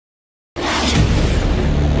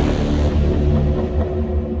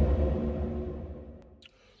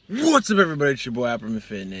What's up, everybody? It's your boy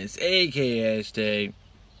oppermanfitness, aka hashtag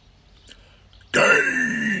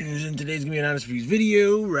Gains. And today's gonna be an honest reviews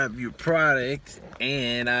video, review your product,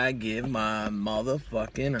 and I give my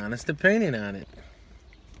motherfucking honest opinion on it.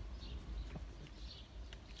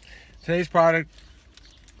 Today's product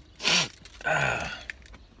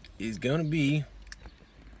is gonna be,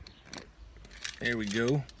 there we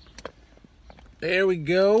go,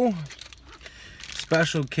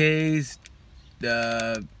 Special K's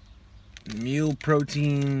meal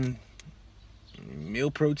protein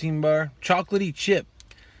bar, chocolatey chip.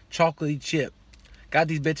 Got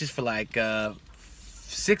these bitches for like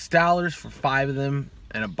 $6 for 5 of them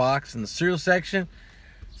in a box in the cereal section,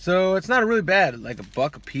 so it's not really bad, like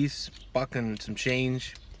 $1 a piece, $1 and some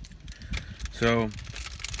change. So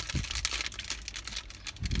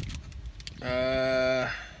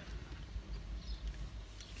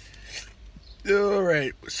all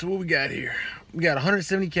right, so what we got here? We got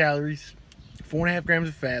 170 calories, 4.5 grams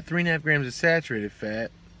of fat, 3.5 grams of saturated fat,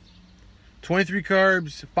 23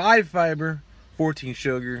 carbs, 5 fiber, 14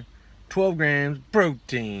 sugar, 12 grams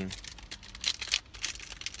protein.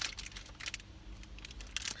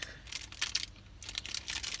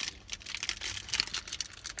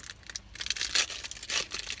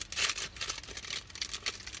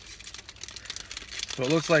 So it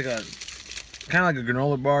looks like a kind of like a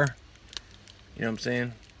granola bar. You know what I'm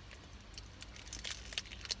saying?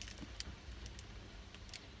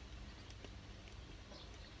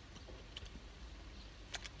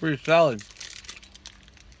 Pretty solid.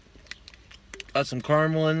 Got some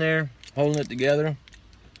caramel in there, holding it together.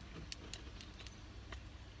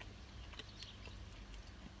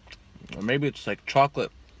 Or maybe it's like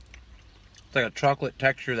chocolate. It's like a chocolate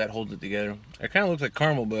texture that holds it together. It kind of looks like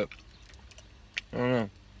caramel, but I don't know.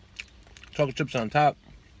 Chocolate chips on top.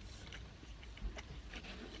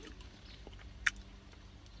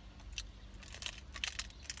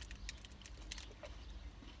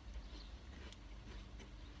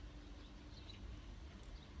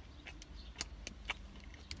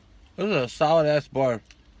 This is a solid ass bar.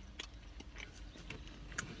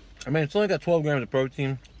 I mean, it's only got 12 grams of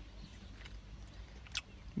protein,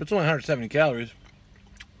 but it's only 170 calories.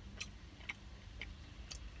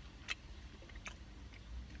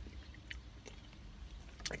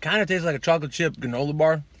 It kind of tastes like a chocolate chip granola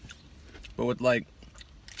bar, but with like,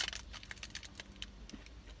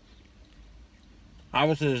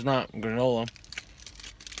 obviously there's not granola.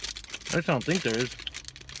 I just don't think there is.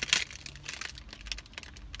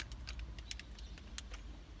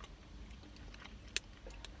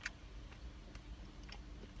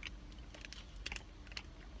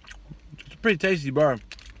 It's a pretty tasty bar.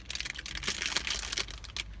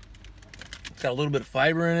 It's got a little bit of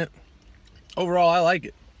fiber in it. Overall, I like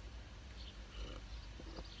it.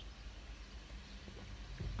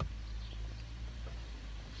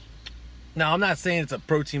 Now, I'm not saying it's a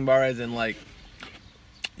protein bar as in like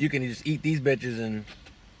you can just eat these bitches and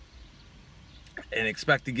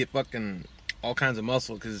expect to get fucking all kinds of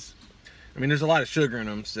muscle, because I mean there's a lot of sugar in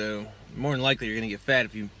them, so more than likely you're gonna get fat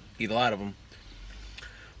if you eat a lot of them.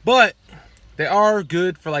 But they are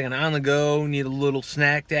good for like an on the go, need a little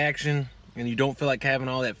snack action, and you don't feel like having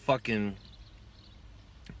all that fucking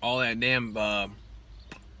all that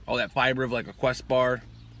fiber of like a Quest bar,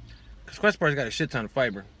 because Quest bar's got a shit ton of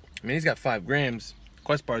fiber. I mean, he's got 5 grams.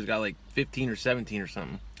 Quest bar's got like 15 or 17 or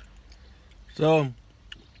something. So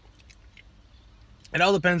it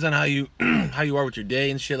all depends on how you how you are with your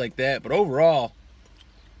day and shit like that. But overall,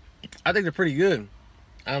 I think they're pretty good.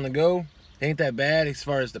 On the go, they ain't that bad as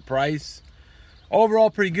far as the price.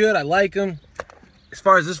 Overall, pretty good. I like them. As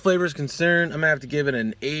far as this flavor is concerned, I'm gonna have to give it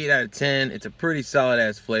an 8 out of 10. It's a pretty solid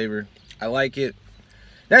ass flavor. I like it.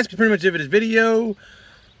 That's pretty much it for this video.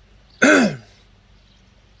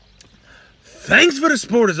 Thanks for the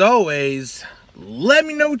support as always. Let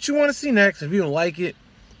me know what you want to see next. If you don't like it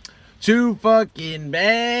too fucking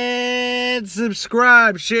bad,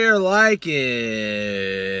 subscribe, share, like it,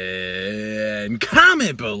 and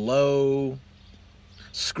comment below.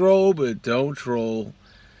 Scroll but don't troll.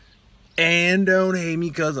 And don't hate me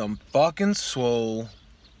because I'm fucking swole.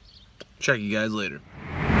 Check you guys later.